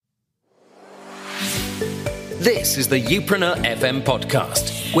This is the Youpreneur FM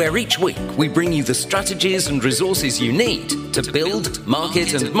podcast, where each week we bring you the strategies and resources you need to build,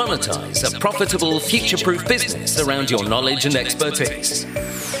 market and monetize a profitable, future-proof business around your knowledge and expertise.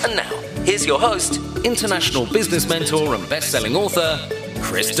 And now, here's your host, international business mentor and best-selling author,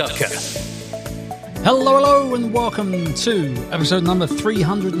 Chris Ducker. Hello, and welcome to episode number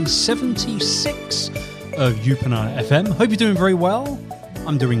 376 of Youpreneur FM. Hope you're doing very well.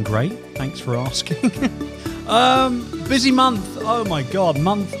 I'm doing great. Thanks for asking. Busy month. Oh my God,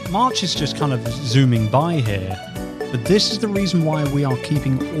 March is just kind of zooming by here. But this is the reason why we are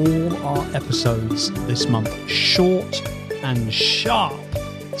keeping all our episodes this month short and sharp,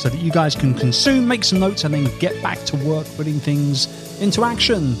 so that you guys can consume, make some notes, and then get back to work putting things into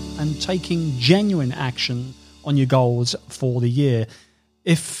action and taking genuine action on your goals for the year.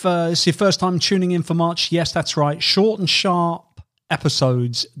 If it's your first time tuning in for March, yes, that's right, short and sharp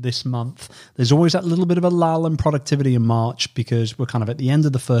episodes this month. There's always that little bit of a lull in productivity in March because we're kind of at the end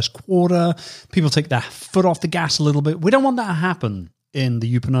of the first quarter. People take their foot off the gas a little bit. We don't want that to happen in the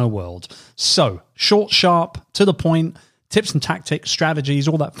Youpreneur world. So short, sharp, to the point, tips and tactics, strategies,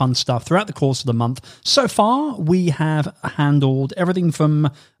 all that fun stuff throughout the course of the month. So far, we have handled everything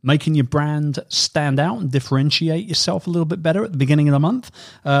from making your brand stand out and differentiate yourself a little bit better at the beginning of the month.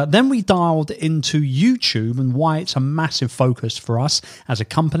 Then we dialed into YouTube and why it's a massive focus for us as a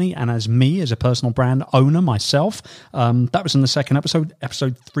company and as me as a personal brand owner myself. That was in the second episode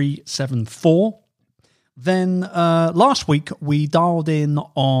 374. Then last week, we dialed in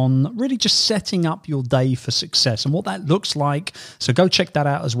on really just setting up your day for success and what that looks like. So go check that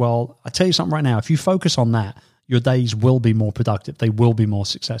out as well. I tell you something right now, if you focus on that, your days will be more productive. They will be more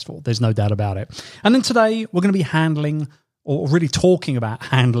successful. There's no doubt about it. And then today, we're going to be handling, or really talking about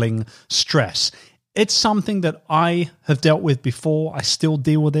handling stress. It's something that I have dealt with before. I still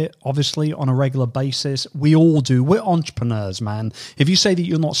deal with it, obviously, on a regular basis. We all do. We're entrepreneurs, man. If you say that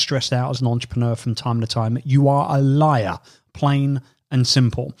you're not stressed out as an entrepreneur from time to time, you are a liar, plain and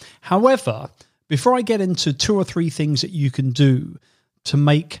simple. However, before I get into 2 or 3 things that you can do to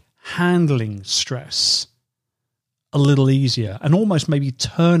make handling stress a little easier and almost maybe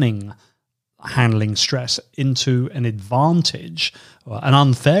turning handling stress into an advantage, or an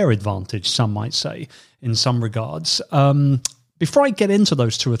unfair advantage, some might say, in some regards. Before I get into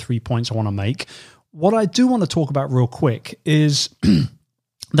those 2 or 3 points I want to make, what I do want to talk about real quick is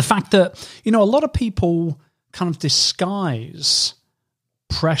the fact that, a lot of people kind of disguise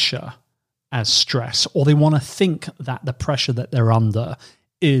pressure as stress, or they want to think that the pressure that they're under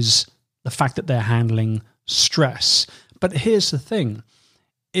is the fact that they're handling stress. But here's the thing.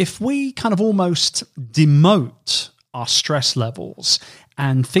 If we kind of almost demote our stress levels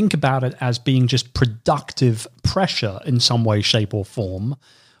and think about it as being just productive pressure in some way, shape, or form,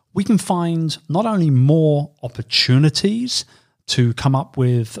 we can find not only more opportunities to come up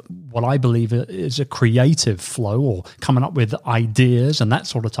with what I believe is a creative flow, or coming up with ideas and that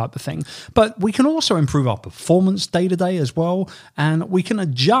sort of type of thing, but we can also improve our performance day to day as well, and we can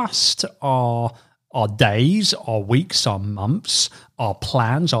adjust our days, our weeks, our months, our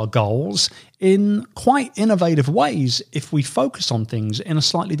plans, our goals in quite innovative ways if we focus on things in a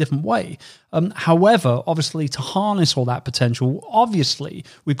slightly different way. However, obviously, to harness all that potential, obviously,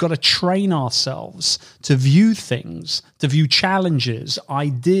 we've got to train ourselves to view things, to view challenges,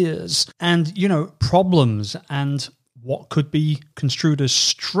 ideas, and, problems and what could be construed as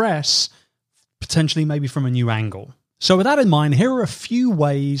stress, potentially maybe from a new angle. So with that in mind, here are a few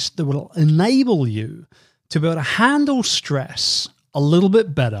ways that will enable you to be able to handle stress a little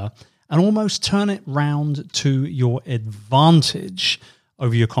bit better and almost turn it round to your advantage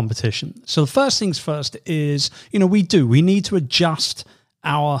over your competition. So the first things first is, we need to adjust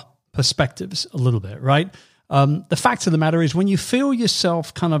our perspectives a little bit, right? The fact of the matter is when you feel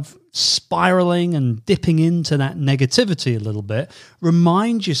yourself kind of spiraling and dipping into that negativity a little bit,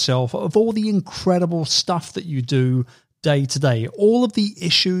 remind yourself of all the incredible stuff that you do day to day, all of the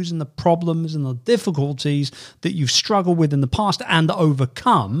issues and the problems and the difficulties that you've struggled with in the past and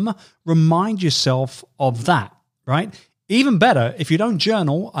overcome. Remind yourself of that, right? Even better, if you don't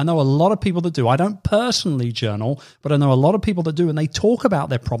journal, I know a lot of people that do. I don't personally journal, but I know a lot of people that do, and they talk about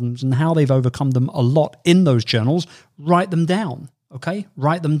their problems and how they've overcome them a lot in those journals. Write them down, okay?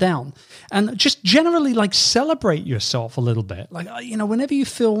 Write them down. And just generally, celebrate yourself a little bit. Whenever you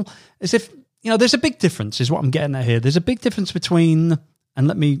feel as if, there's a big difference, is what I'm getting at here. There's a big difference between, and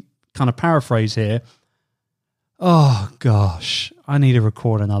let me kind of paraphrase here, oh gosh, I need to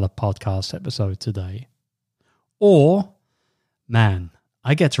record another podcast episode today. Or, man,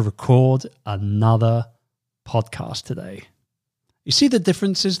 I get to record another podcast today. You see the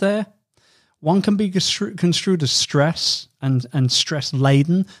differences there? One can be construed as stress and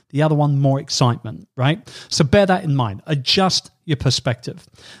stress-laden. The other one, more excitement, right? So bear that in mind. Adjust your perspective.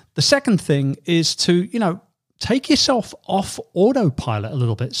 The second thing is to, take yourself off autopilot a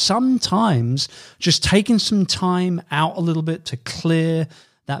little bit. Sometimes just taking some time out a little bit to clear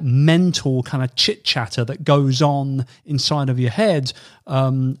that mental kind of chit-chatter that goes on inside of your head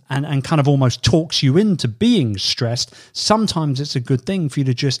and kind of almost talks you into being stressed. Sometimes it's a good thing for you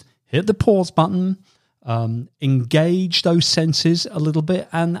to just hit the pause button, engage those senses a little bit,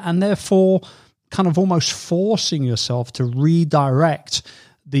 and therefore kind of almost forcing yourself to redirect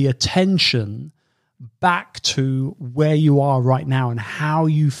the attention back to where you are right now and how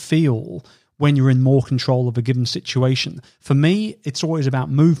you feel when you're in more control of a given situation. For me, it's always about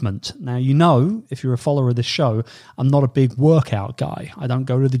movement. Now, if you're a follower of this show, I'm not a big workout guy. I don't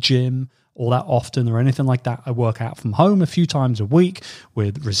go to the gym all that often or anything like that. I work out from home a few times a week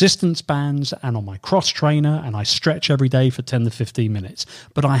with resistance bands and on my cross trainer, and I stretch every day for 10 to 15 minutes.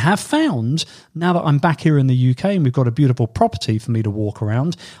 But I have found, now that I'm back here in the UK and we've got a beautiful property for me to walk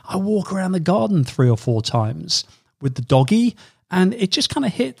around, I walk around the garden 3 or 4 times with the doggy, and it just kind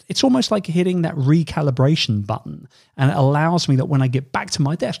of it's almost like hitting that recalibration button. And it allows me that when I get back to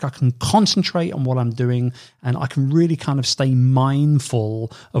my desk, I can concentrate on what I'm doing and I can really kind of stay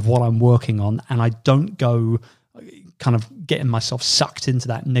mindful of what I'm working on. And I don't go kind of getting myself sucked into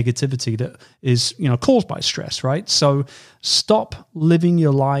that negativity that is, caused by stress, right? So stop living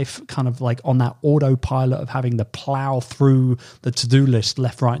your life kind of like on that autopilot of having to plow through the to-do list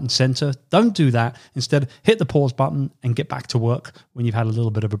left, right, and center. Don't do that. Instead, hit the pause button and get back to work when you've had a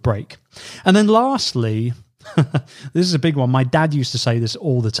little bit of a break. And then lastly, this is a big one. My dad used to say this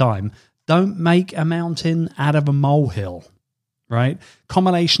all the time. Don't make a mountain out of a molehill. Right?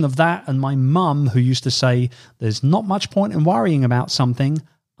 Combination of that and my mum, who used to say there's not much point in worrying about something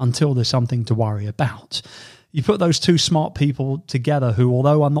until there's something to worry about. You put those two smart people together who,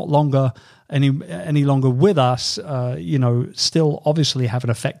 although are not longer any longer with us, still obviously have an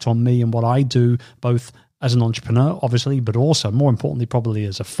effect on me and what I do, both as an entrepreneur, obviously, but also more importantly, probably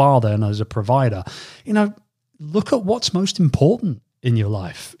as a father and as a provider. Look at what's most important in your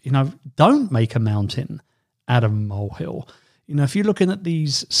life. Don't make a mountain out of a molehill. If you're looking at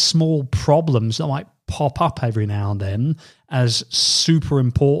these small problems that might pop up every now and then as super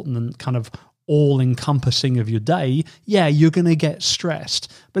important and kind of all-encompassing of your day, yeah, you're going to get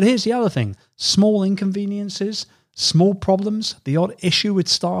stressed. But here's the other thing. Small inconveniences, small problems, the odd issue with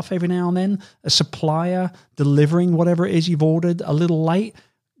staff every now and then, a supplier delivering whatever it is you've ordered a little late.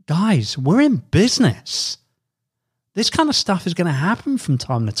 Guys, we're in business. This kind of stuff is going to happen from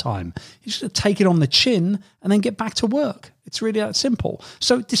time to time. You just got to take it on the chin and then get back to work. It's really that simple.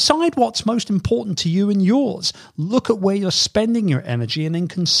 So decide what's most important to you and yours. Look at where you're spending your energy and then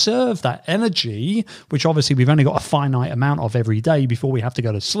conserve that energy, which obviously we've only got a finite amount of every day before we have to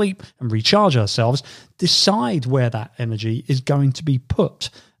go to sleep and recharge ourselves. Decide where that energy is going to be put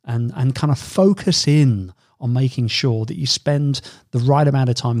and kind of focus in on making sure that you spend the right amount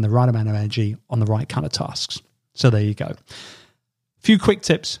of time and the right amount of energy on the right kind of tasks. So there you go. A few quick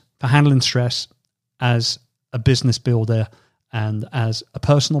tips for handling stress as a business builder and as a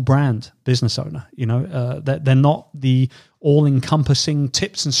personal brand business owner. They're not the all-encompassing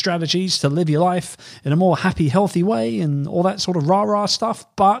tips and strategies to live your life in a more happy, healthy way and all that sort of rah-rah stuff,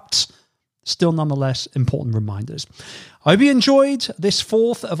 but still nonetheless important reminders. I hope you enjoyed this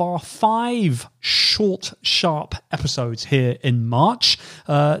 4th of our 5 short, sharp episodes here in March.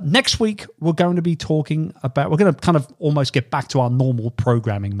 Next week, we're going to be talking about, we're going to kind of almost get back to our normal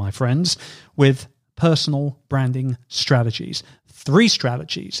programming, my friends, with personal branding strategies. 3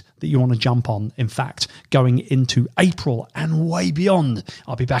 strategies that you want to jump on, in fact, going into April and way beyond.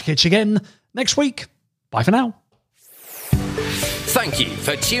 I'll be back at you again next week. Bye for now. Thank you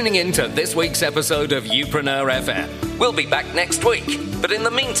for tuning in to this week's episode of Youpreneur FM. We'll be back next week. But in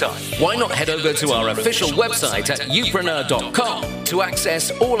the meantime, why not head over to our official website at youpreneur.com to access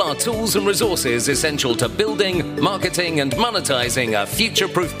all our tools and resources essential to building, marketing, and monetizing a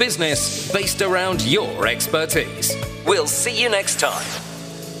future-proof business based around your expertise. We'll see you next time.